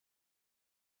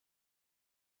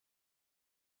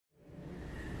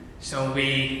So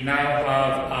we now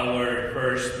have our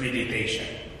first meditation.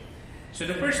 So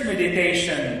the first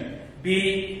meditation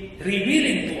be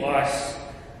revealing to us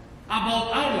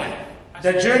about our life.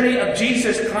 The journey of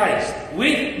Jesus Christ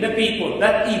with the people,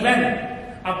 that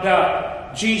event of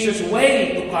the Jesus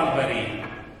way to Calvary.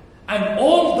 And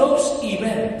all those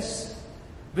events,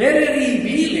 very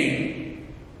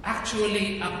revealing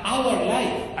actually of our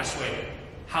life as well.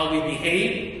 How we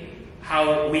behave,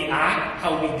 how we act,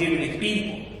 how we deal with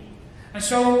people. And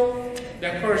so,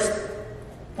 the first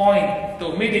point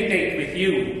to meditate with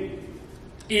you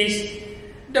is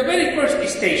the very first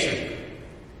station.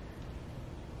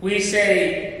 We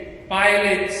say,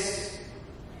 Pilate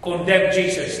condemned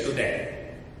Jesus to death.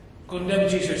 Condemned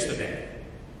Jesus to death.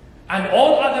 And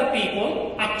all other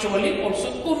people actually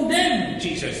also condemned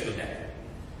Jesus to death.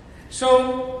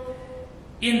 So,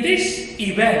 in this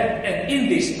event and in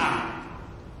this act,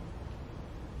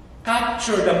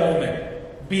 capture the moment.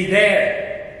 Be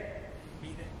there.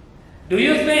 Do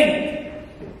you think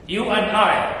you and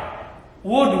I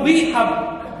would we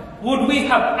have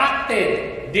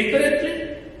acted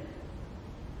differently?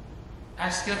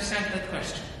 Ask yourself that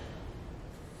question.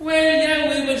 Well, yeah,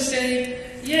 we will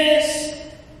say, yes,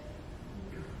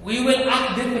 we will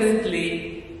act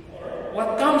differently.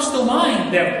 What comes to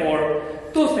mind, therefore,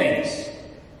 two things.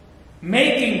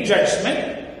 Making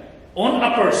judgment on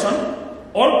a person,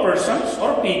 or persons,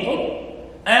 or people,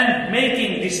 and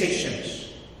making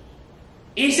decisions.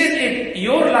 Isn't it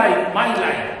your life, my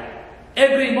life?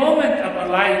 Every moment of our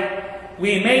life,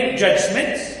 we make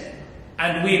judgments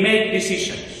and we make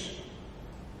decisions.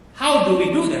 How do we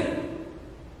do that?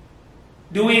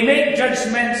 Do we make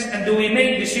judgments and do we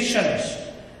make decisions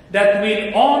that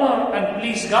will honor and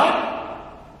please God?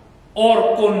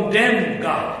 Or condemn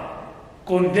God?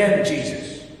 Condemn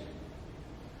Jesus?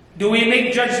 Do we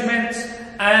make judgments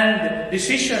and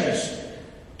decisions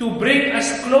to bring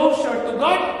us closer to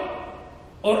God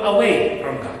or away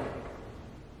from God?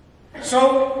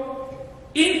 So,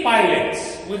 in Pilate,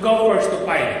 we go first to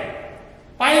Pilate.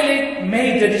 Pilate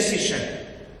made the decision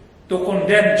to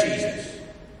condemn Jesus.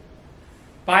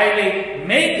 Pilate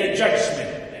made the judgment.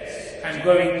 I'm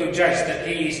going to judge that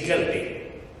he is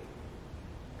guilty.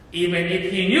 Even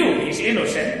if he knew he's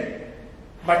innocent,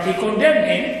 but he condemned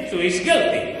him, so he's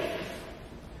guilty.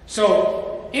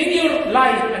 So, in your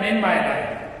life and in my life,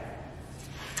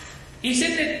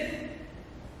 isn't it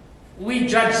we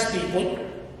judge people,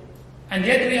 and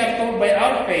yet we are told by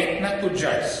our faith not to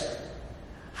judge?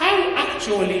 How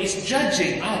actually is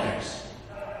judging others?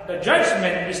 The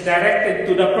judgment is directed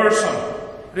to the person.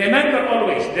 Remember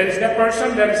always, there is the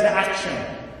person, there is the action.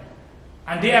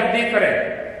 And they are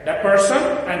different. The person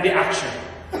and the action.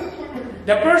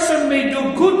 The person may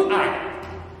do good act.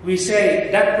 We say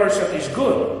that person is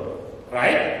good.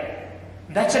 Right?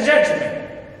 That's a judgment.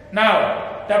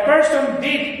 Now, the person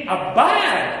did a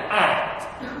bad act.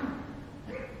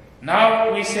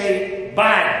 Now we say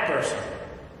bad person.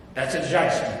 That's a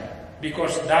judgment.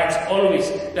 Because that's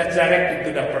directed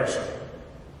to the person.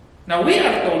 Now we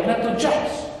are told not to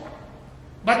judge.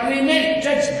 But we make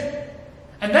judgment.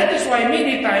 And that is why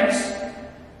many times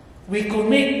we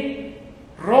commit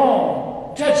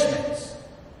wrong judgments.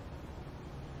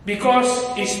 Because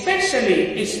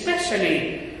especially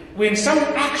when some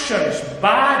actions,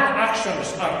 bad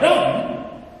actions are done,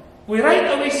 we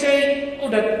right away say, oh,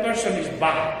 that person is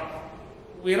bad.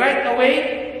 We right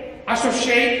away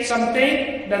associate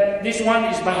something that this one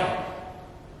is bad.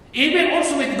 Even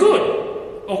also with good.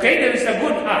 Okay, there is a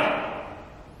good act.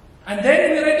 And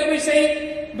then we right away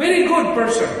say, very good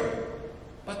person.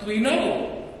 But we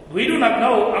do not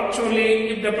know actually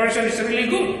if the person is really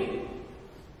good.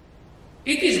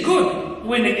 It is good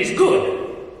when it is good.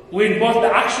 When both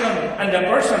the action and the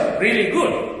person really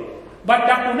good. But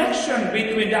the connection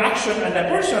between the action and the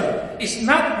person is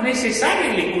not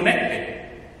necessarily connected.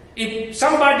 If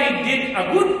somebody did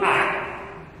a good act,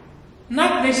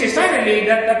 not necessarily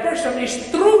that the person is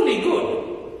truly good.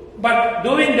 But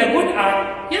doing the good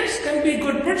act, yes, can be a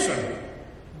good person.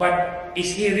 But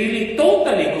is he really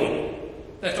totally good?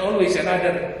 That's always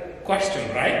another question,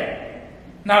 right?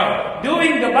 Now,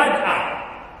 doing the bad act,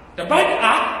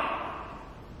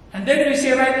 and then we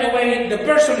say right away, the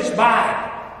person is bad.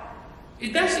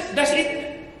 Does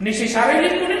it necessarily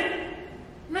connect?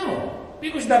 No.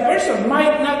 Because the person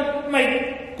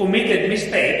might committed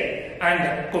mistake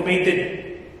and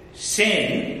committed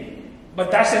sin, but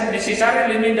doesn't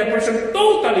necessarily mean the person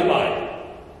totally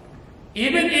bad.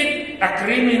 Even if a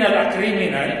criminal,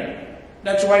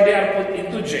 that's why they are put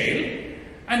into jail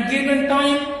and given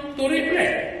time to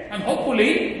reflect. And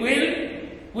hopefully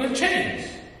will change.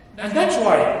 And that's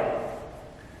why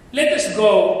let us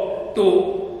go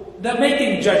to the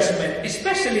making judgment,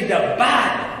 especially the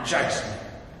bad judgment.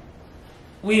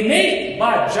 We make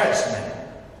bad judgment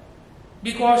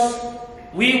because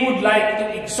we would like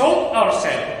to exalt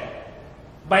ourselves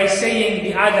by saying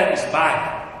the other is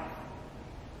bad.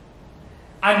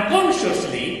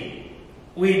 Unconsciously,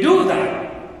 we do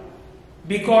that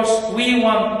because we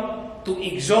want to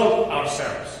exalt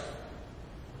ourselves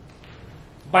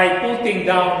by putting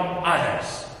down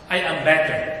others. I am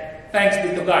better. Thanks be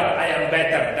to God, I am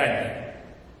better than him.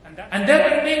 And there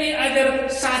are many other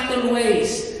subtle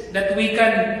ways that we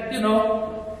can,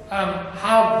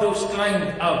 have those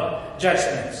kind of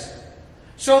judgments.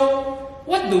 So,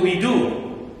 what do?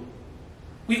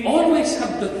 We always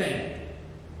have to think.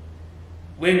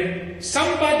 When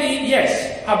somebody,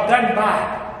 yes, have done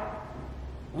bad,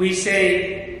 we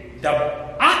say the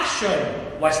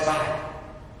action was bad.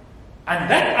 And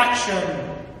that action,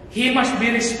 he must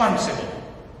be responsible.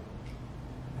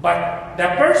 But the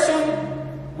person,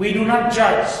 we do not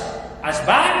judge as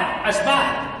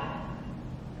bad.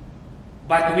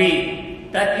 But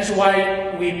that is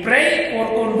why we pray for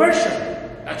conversion.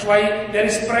 That's why there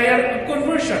is prayer of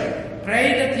conversion.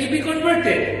 Pray that he be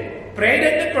converted. Pray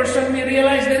that the person may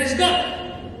realize there is God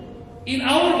in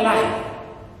our life.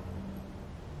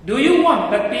 Do you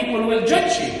want that people will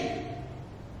judge you?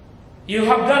 You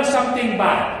have done something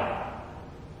bad.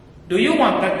 Do you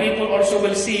want that people also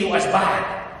will see you as bad?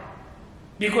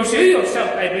 Because you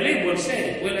yourself, I believe, will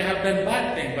say, well, I have done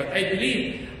bad things, but I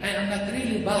believe I am not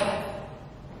really bad.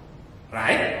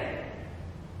 Right?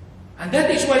 And that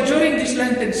is why during this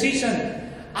Lenten season,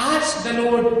 ask the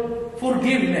Lord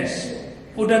forgiveness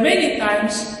for the many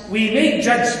times we make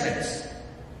judgments,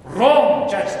 wrong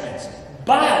judgments,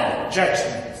 bad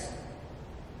judgments.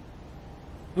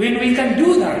 When we can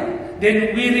do that,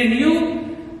 then we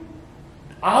renew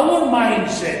our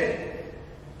mindset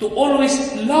to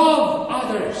always love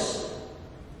others.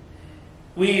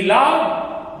 We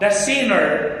love the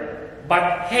sinner,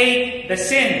 but hate the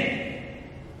sin.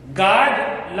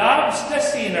 God loves the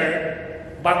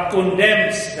sinner, but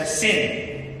condemns the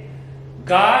sin.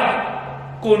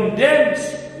 God condemns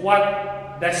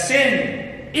what the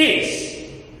sin is,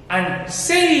 and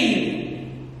save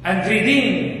and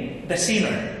redeem the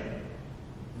sinner.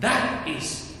 That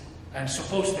is and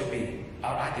supposed to be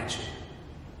our attitude.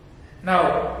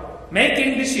 Now,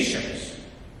 making decisions.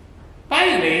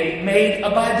 Pilate made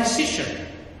a bad decision.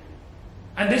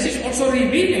 And this is also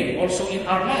revealing also in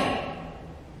our life.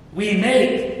 We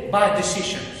make bad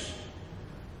decisions.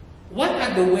 What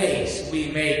are the ways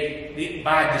we make the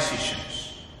bad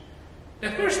decisions?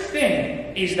 The first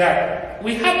thing is that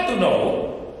we have to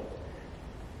know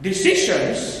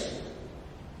decisions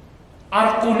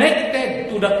are connected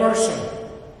to the person.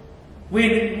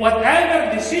 With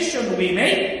whatever decision we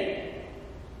make,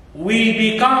 we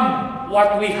become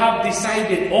what we have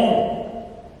decided on.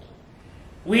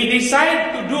 We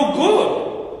decide to do good,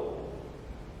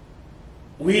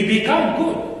 we become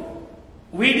good.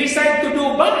 We decide to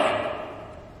do bad,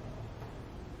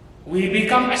 we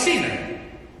become a sinner.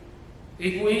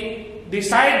 If we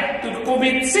decide to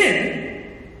commit sin,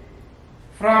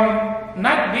 from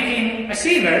not being a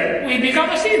sinner, we become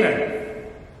a sinner.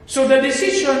 So the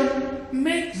decision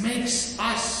makes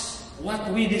us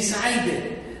what we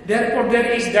decided. Therefore,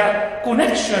 there is the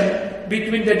connection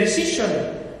between the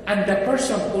decision and the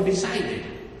person who decided.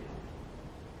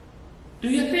 Do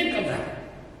you think of that?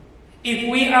 If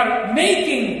we are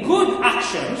making good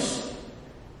actions,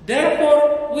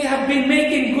 therefore we have been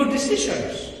making good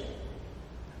decisions.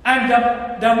 And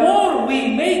the more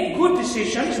we make good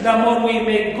decisions, the more we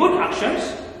make good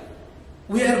actions,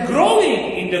 we are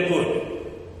growing in the good.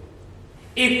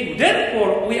 If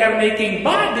therefore we are making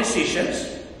bad decisions,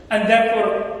 and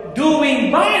therefore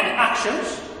doing bad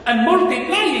actions and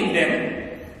multiplying them,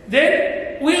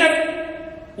 then we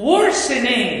are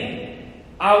worsening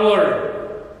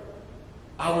our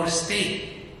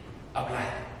state of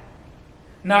life.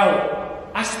 Now,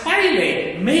 as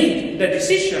Pilate made the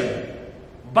decision,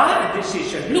 bad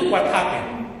decision, look what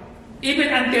happened.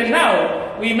 Even until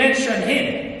now, we mention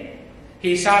him.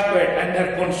 He suffered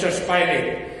under Pontius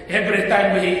Pilate. Every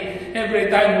time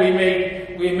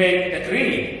we make that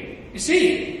really. You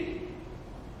see,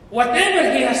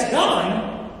 whatever he has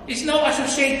done is now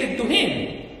associated to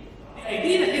him. The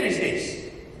idea here is this: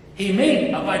 he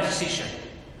made a bad decision,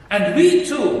 and we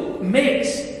too make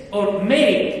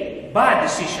bad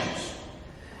decisions.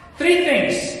 Three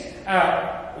things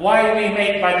why we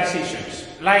make bad decisions,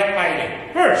 like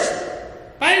Pilate. First,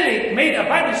 Pilate made a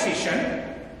bad decision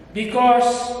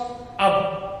because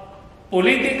of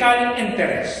political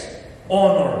interest,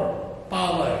 honor,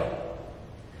 power,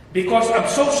 because of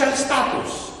social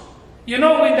status, You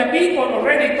know, when the people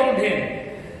already told him,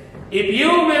 if you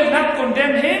will not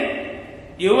condemn him,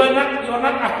 you are not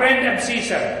a friend of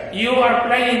Caesar. You are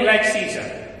playing like Caesar.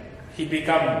 He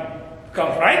become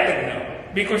frightened now,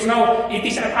 because now it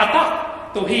is an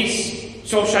attack to his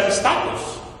social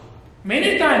status.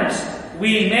 Many times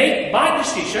we make bad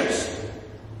decisions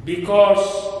because,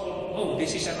 oh,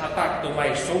 this is an attack to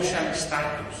my social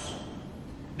status.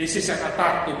 This is an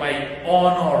attack to my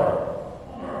honor.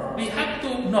 We have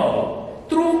to know,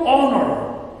 true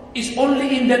honor is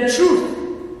only in the truth.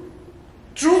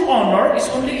 True honor is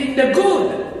only in the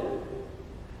good.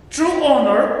 True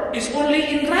honor is only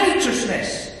in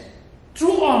righteousness.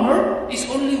 True honor is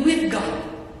only with God.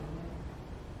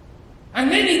 And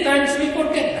many times we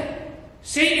forget that.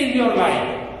 Say in your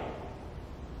life,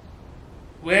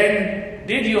 when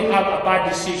did you have a bad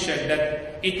decision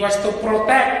that it was to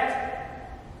protect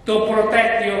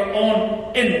your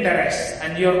own interests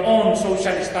and your own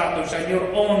social status and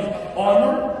your own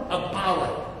honor and power?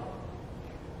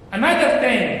 Another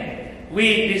thing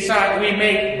we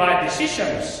make bad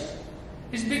decisions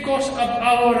is because of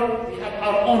we have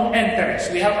our own interests,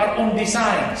 we have our own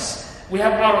designs, we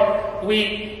have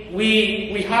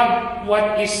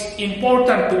what is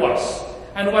important to us,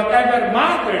 and whatever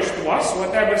matters to us,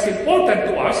 whatever is important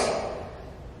to us,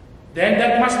 then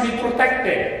that must be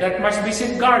protected, that must be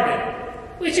safeguarded,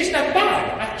 which is not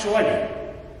bad actually.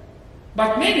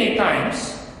 But many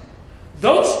times,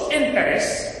 those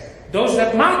interests, those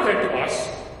that matter to us,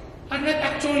 are not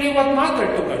actually what matter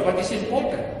to God, what is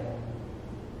important.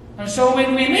 And so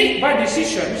when we make bad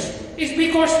decisions, it's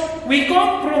because we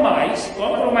compromise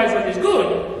what is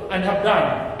good, and have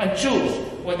done, and choose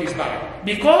what is bad.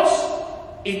 Because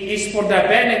it is for the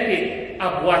benefit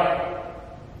of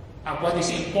what is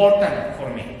important for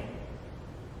me.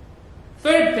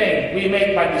 Third thing, we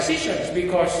make bad decisions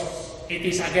because it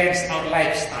is against our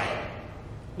lifestyle.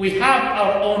 We have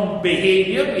our own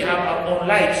behavior, we have our own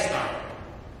lifestyle.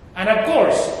 And of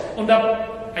course,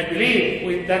 I believe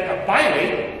with that of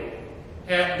Pilate,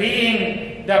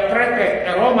 being the prefect,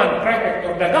 a Roman prefect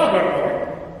or the governor,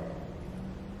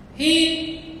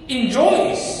 he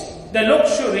enjoys the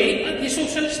luxury and his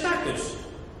social status.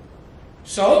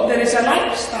 So there is a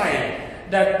lifestyle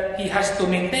that he has to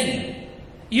maintain.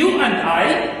 You and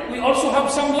I, we also have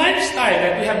some lifestyle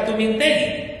that we have to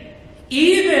maintain.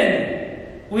 Even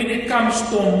when it comes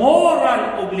to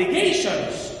moral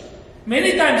obligations,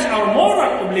 many times our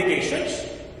moral obligations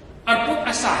are put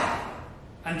aside.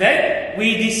 And then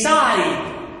we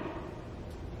decide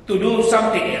to do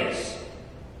something else.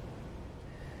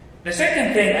 The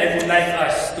second thing I would like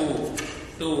us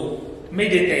to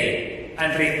meditate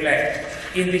and reflect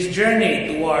in this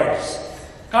journey towards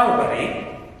Calvary,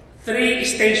 3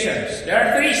 stations. There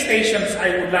are 3 stations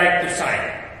I would like to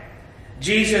cite.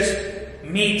 Jesus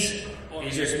meets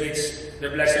the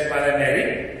Blessed Mother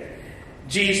Mary.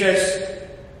 Jesus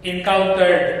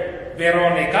encountered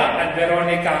Veronica, and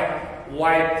Veronica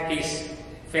wiped his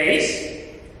face.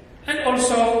 And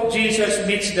also, Jesus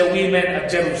meets the women of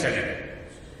Jerusalem.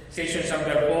 Stations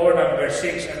number 4, number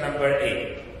 6, and number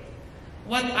 8.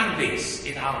 What are these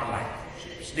in our life?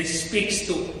 This speaks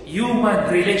to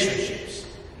human relationships.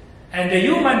 And the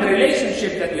human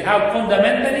relationship that we have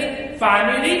fundamentally,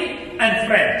 family and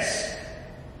friends.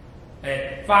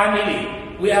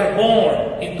 Family. We are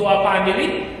born into a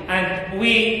family, and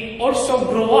we also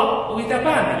grow up with a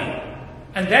family.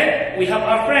 And then we have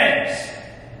our friends.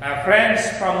 Our friends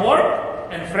from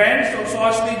work, and friends also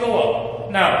as we go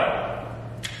up. Now,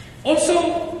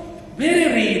 also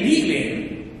very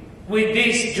revealing with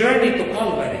this journey to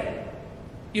Calvary.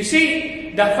 You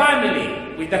see, the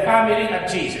family, with the family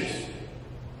of Jesus.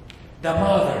 The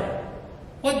mother.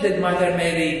 What did Mother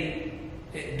Mary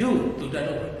do to the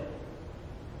Lord?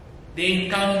 They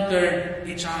encountered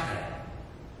each other.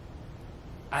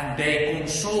 And they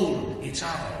consoled each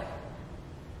other.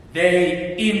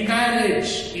 They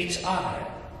encouraged each other.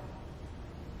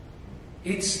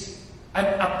 It's an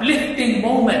uplifting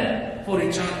moment for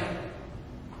each other.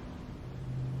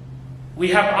 We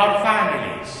have our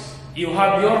families. You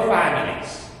have your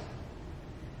families.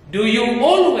 Do you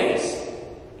always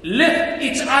lift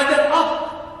each other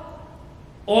up,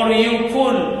 or you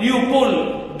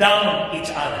pull down each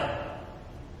other?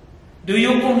 Do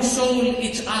you console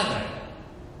each other,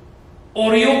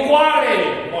 or you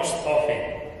quarrel most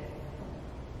often?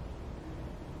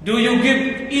 Do you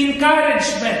give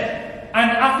encouragement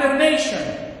and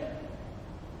affirmation?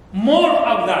 More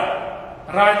of that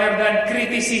rather than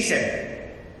criticism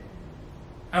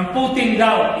and putting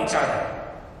down each other.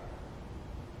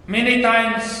 Many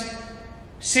times,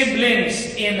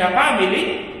 siblings in a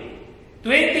family,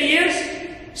 20 years,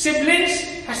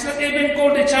 siblings has not even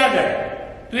called each other.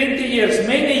 20 years,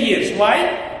 many years.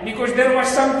 Why? Because there was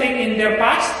something in their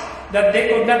past that they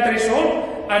could not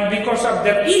resolve, and because of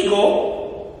their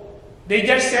ego, they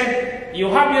just said, you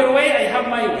have your way, I have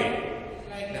my way.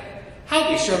 Like that.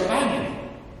 How is your family?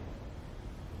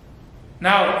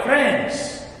 Now,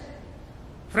 friends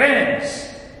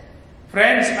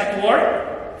at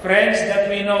work, friends that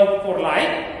we know for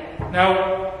life.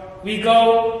 Now, we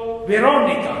go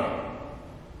Veronica.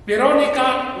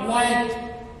 Veronica wiped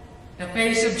the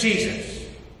face of Jesus.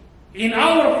 In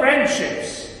our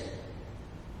friendships,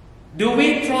 do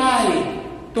we try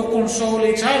to console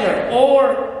each other?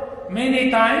 Or many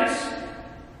times,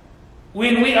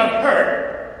 when we are hurt,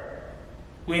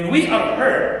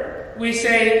 we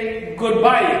say,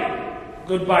 goodbye.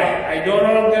 I no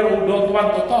longer don't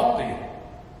want to talk to you.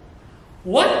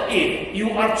 What if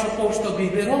you are supposed to be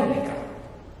Veronica?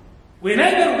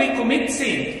 Whenever we commit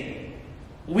sin,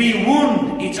 we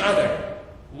wound each other.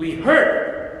 We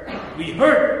hurt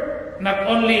not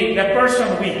only the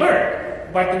person we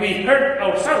hurt, but we hurt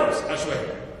ourselves as well.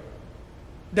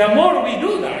 The more we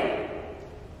do that,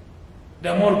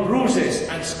 the more bruises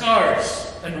and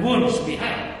scars and wounds we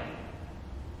have.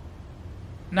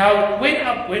 Now, when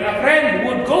a friend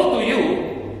would go to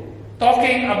you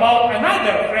talking about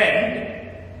another friend,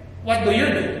 what do?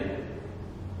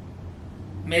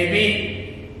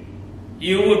 Maybe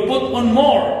you would put on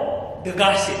more the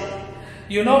gossip.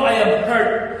 You know, I am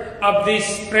hurt of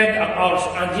this friend of ours,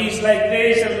 and he's like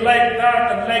this and like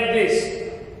that and like this.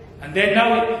 And then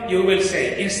now you will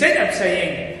say, instead of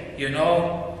saying,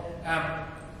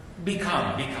 be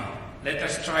calm. Let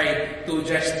us try to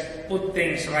just put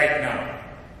things right now.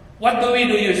 What do we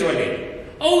do usually?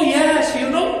 Oh yes,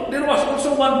 there was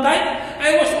also one time,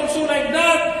 I was also like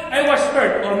that, I was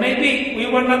hurt. Or maybe we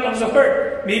were not also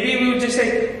hurt. Maybe we would just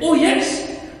say, oh yes,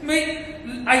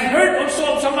 I heard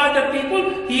also of some other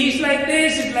people, he is like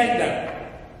this, is like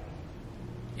that.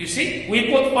 You see,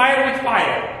 we put fire with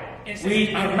fire.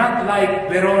 We are not like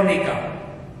Veronica,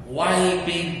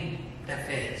 wiping the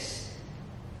face.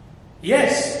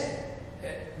 Yes,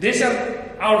 these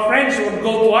are our friends who would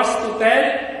go to us to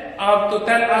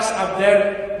tell us of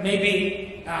their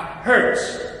maybe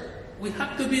hurts. We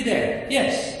have to be there,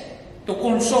 yes, to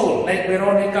console like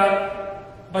Veronica.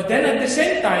 But then at the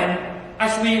same time,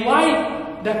 as we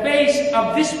wipe the face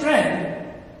of this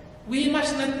friend, we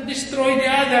must not destroy the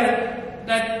other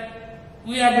that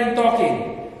we have been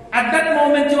talking. At that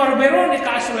moment, you are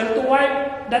Veronica as well to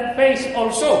wipe that face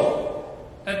also,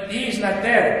 that he is not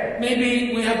there.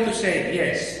 Maybe we have to say,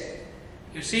 yes,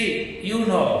 you see,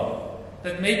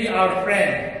 that maybe our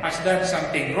friend has done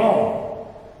something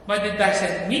wrong, but it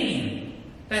doesn't mean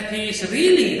that he is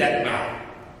really that bad.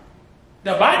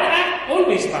 The bad act,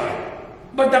 always bad.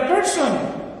 But the person,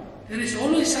 there is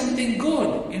always something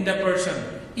good in the person,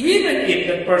 even if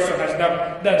that person has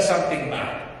done something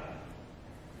bad.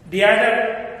 The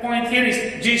other point here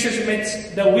is Jesus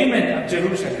meets the women of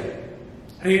Jerusalem.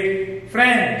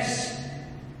 Friends,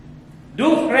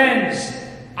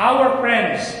 our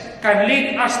friends, can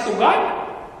lead us to God,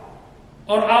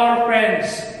 or our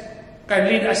friends can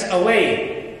lead us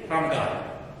away from God?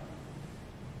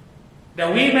 The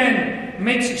women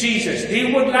meet Jesus.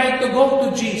 They would like to go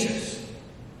to Jesus.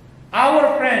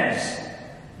 Our friends,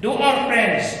 do our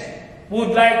friends would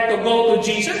like to go to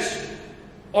Jesus?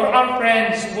 Or our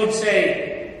friends would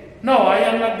say, no, I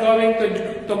am not going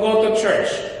to go to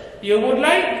church. You would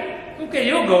like? Okay,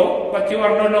 you go, but you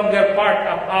are no longer part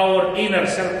of our inner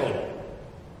circle.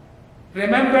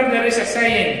 Remember, there is a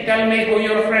saying, tell me who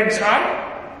your friends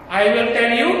are, I will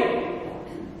tell you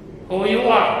who you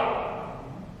are.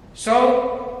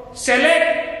 So,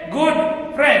 select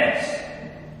good friends.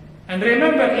 And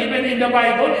remember, even in the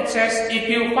Bible, it says, if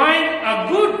you find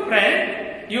a good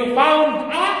friend, you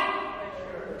found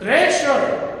a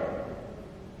treasure.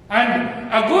 And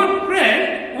a good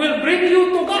friend will bring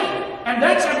you to God. And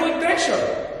that's a good treasure.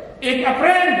 If a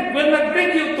friend will not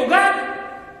bring you to God,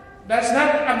 that's not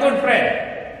a good friend.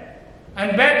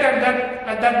 And better that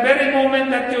at that very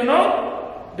moment that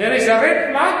there is a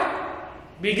red flag,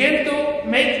 begin to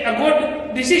make a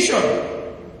good decision.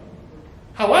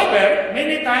 However,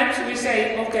 many times we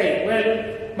say, okay,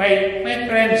 well, my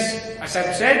friends, as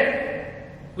I've said,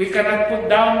 we cannot put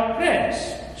down friends.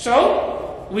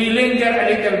 So, we linger a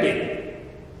little bit.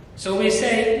 So we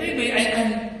say, maybe I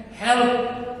can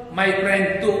help my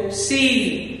friend to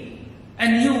see a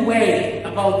new way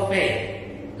about faith.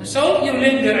 So you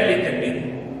linger a little bit.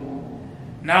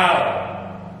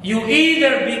 Now, you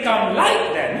either become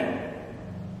like them,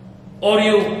 or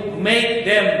you make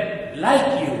them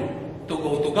like you to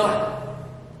go to God.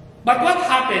 But what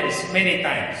happens many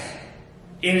times?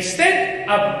 Instead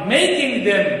of making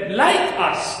them like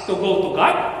us to go to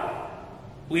God,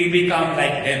 we become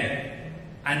like them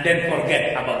and then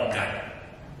forget about God.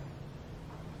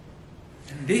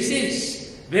 And this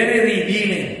is very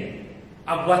revealing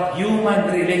of what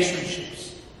human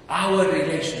relationships, our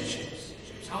relationships.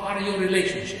 How are your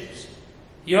relationships?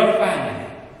 Your family,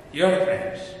 your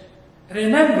friends.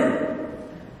 Remember,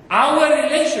 our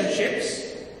relationships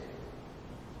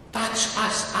touch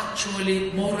us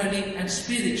actually morally and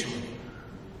spiritually.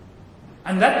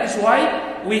 And that is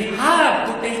why we have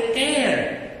to take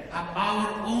care of our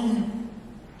own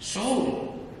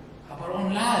soul, of our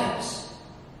own lives.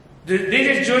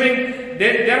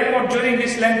 Therefore, during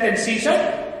this Lenten season,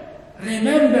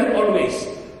 remember always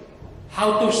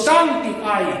how to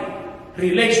sanctify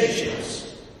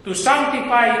relationships, to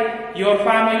sanctify your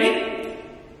family,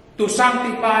 to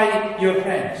sanctify your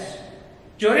friends.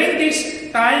 During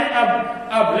this time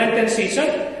of Lenten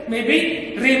season,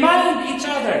 maybe remind each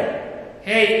other,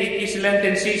 hey, it is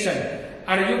Lenten season.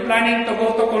 Are you planning to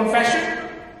go to confession?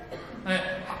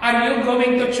 Are you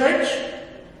going to church?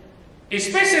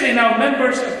 Especially now,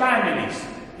 members of families.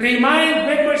 Remind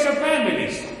members of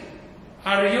families.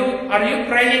 Are you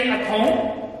praying at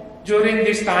home during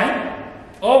this time?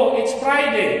 Oh, it's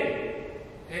Friday.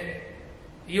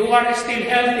 You are still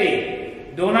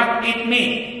healthy. Do not eat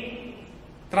meat.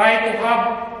 Try to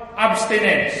have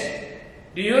abstinence.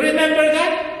 Do you remember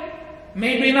that?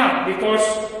 Maybe not, because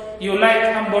you like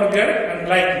hamburger, and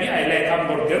like me, I like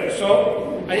hamburger.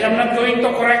 So I am not going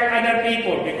to correct other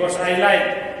people because I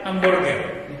like hamburger.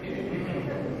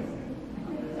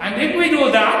 And if we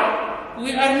do that,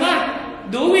 we are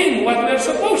not doing what we are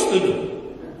supposed to do.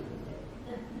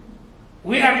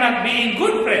 We are not being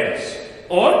good friends,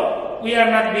 or we are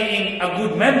not being a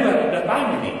good member of the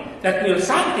family that will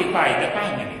sanctify the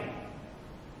family.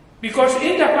 Because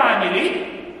in the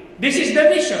family, this is the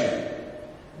mission.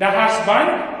 The husband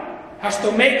has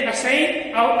to make a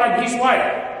saint out of his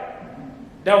wife.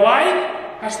 The wife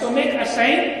has to make a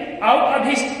saint out of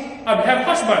her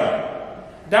husband.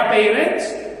 The parents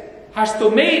has to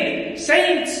make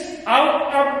saints out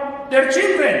of their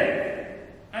children.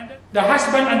 And the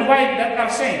husband and wife that are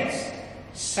saints.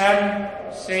 Son,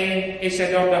 Saint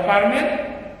Isidore the Farmer.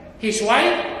 His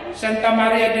wife, Santa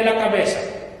Maria de la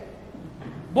Cabeza.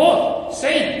 Both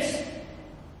saints.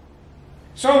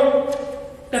 So,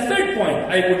 the third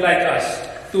point I would like us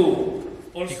to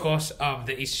also, because of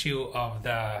the issue of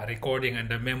the recording and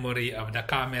the memory of the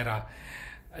camera,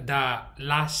 the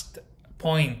last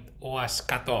point was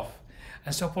cut off.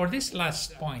 And so for this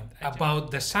last point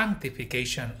about the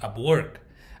sanctification of work,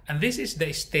 and this is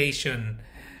the station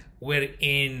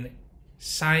wherein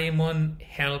Simon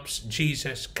helps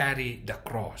Jesus carry the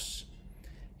cross.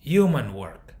 Human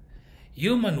work.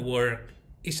 Human work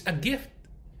is a gift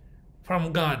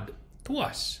from God to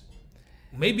us.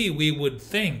 Maybe we would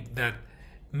think that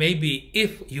maybe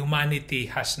if humanity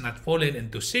has not fallen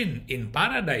into sin in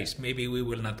paradise, maybe we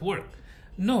will not work.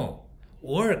 No,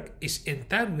 work is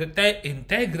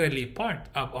integrally part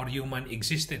of our human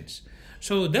existence.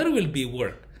 So there will be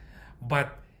work,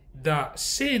 but the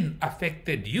sin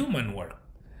affected human work.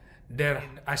 There,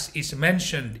 as is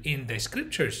mentioned in the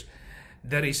scriptures,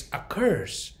 there is a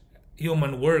curse.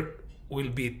 Human work will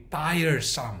be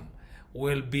tiresome,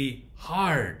 will be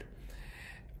hard,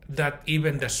 that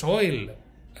even the soil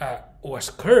was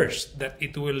cursed, that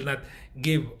it will not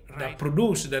give the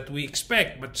produce that we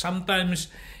expect, but sometimes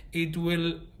it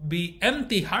will be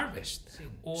empty harvest.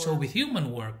 So with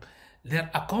human work,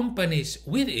 there accompanies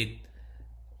with it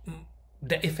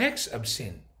the effects of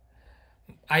sin.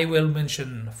 I will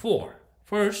mention 4.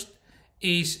 First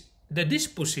is the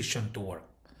disposition to work.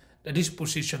 The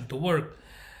disposition to work,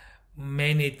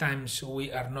 many times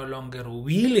we are no longer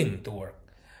willing to work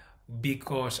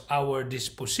because our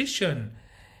disposition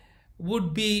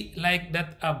would be like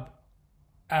that of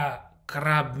a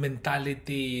crab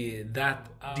mentality, that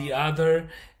the other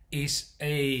is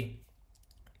a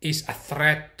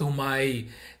threat to my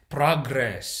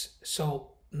progress.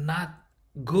 So not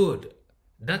good.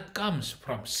 That comes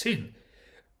from sin.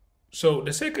 So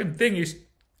the second thing is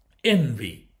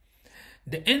envy.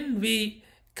 The envy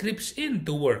creeps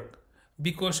into work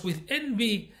because with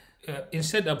envy,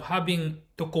 instead of having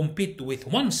to compete with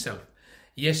oneself,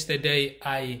 yesterday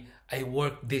I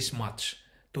worked this much,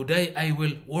 today I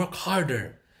will work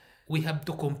harder. We have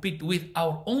to compete with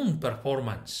our own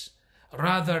performance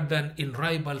rather than in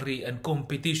rivalry and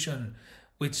competition,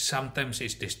 which sometimes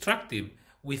is destructive.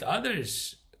 With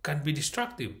others can be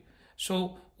destructive.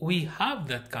 So we have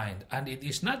that kind, and it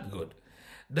is not good.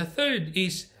 The third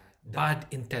is bad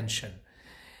intention.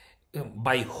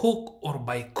 By hook or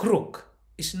by crook,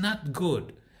 is not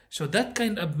good. So that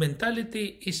kind of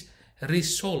mentality is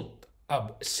result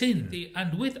of sin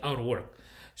and with our work.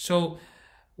 So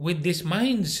with this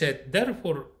mindset,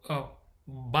 therefore,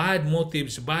 bad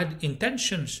motives, bad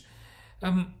intentions,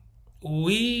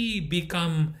 we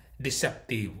become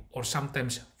deceptive or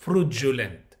sometimes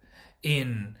fraudulent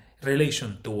in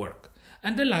relation to work.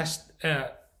 And the last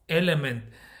element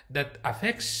that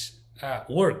affects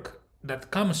work that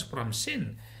comes from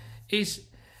sin is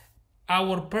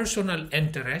our personal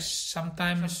interests.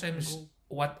 Sometimes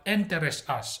what interests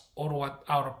us or what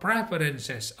our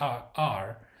preferences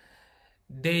are,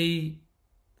 they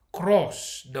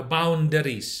cross the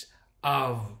boundaries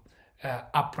of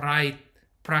upright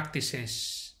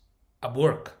practices of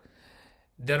work.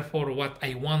 Therefore, what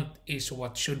I want is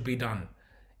what should be done,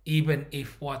 even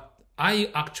if what I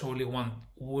actually want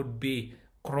would be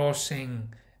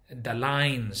crossing the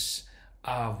lines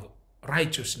of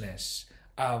righteousness,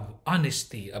 of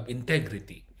honesty, of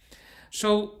integrity.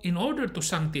 So, in order to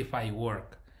sanctify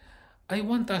work, I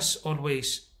want us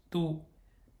always to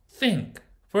think,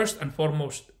 first and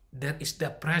foremost, there is the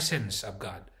presence of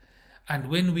God. And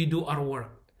when we do our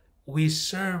work, we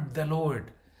serve the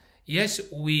Lord. Yes,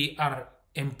 we are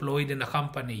employed in a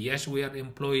company. Yes, we are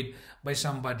employed by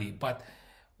somebody. But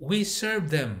we serve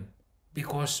them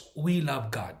because we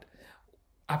love God.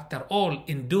 After all,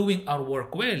 in doing our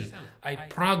work well, I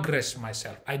progress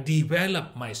myself. I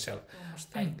develop myself.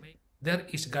 There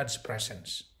is God's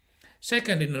presence.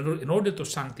 Second, in order to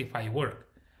sanctify work,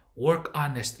 work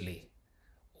honestly.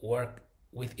 Work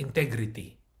with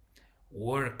integrity.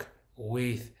 Work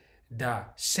with the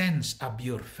sense of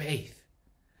your faith.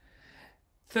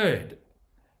 Third,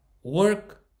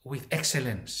 work with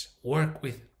excellence. Work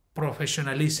with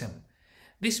professionalism.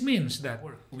 This means that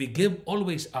we give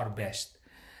always our best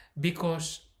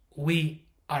because we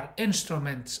are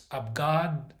instruments of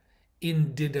God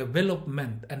in the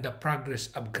development and the progress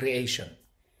of creation.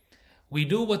 We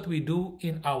do what we do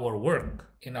in our work,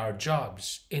 in our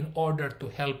jobs, in order to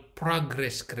help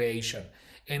progress creation,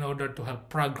 in order to help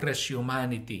progress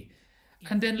humanity.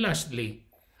 And then lastly,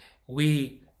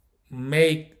 we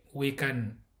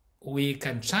can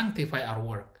sanctify our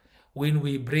work when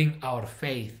we bring our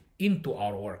faith into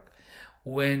our work,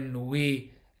 when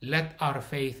we let our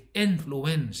faith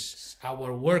influence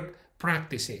our work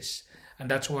practices. And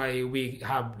that's why we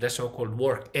have the so-called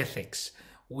work ethics.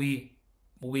 We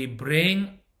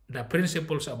bring the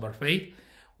principles of our faith,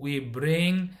 we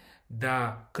bring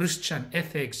the Christian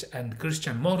ethics and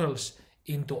Christian morals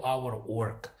into our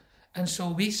work. And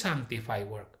so we sanctify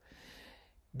work.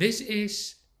 This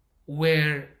is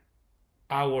where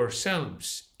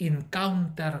ourselves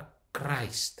encounter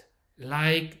Christ,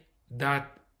 like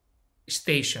that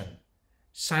station.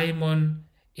 Simon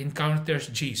encounters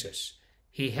Jesus.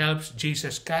 He helps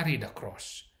Jesus carry the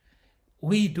cross.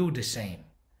 We do the same.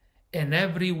 In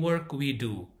every work we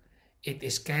do, it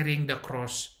is carrying the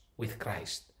cross with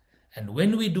Christ. And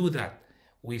when we do that,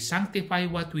 we sanctify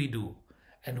what we do,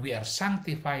 and we are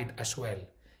sanctified as well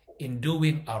in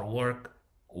doing our work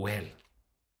well.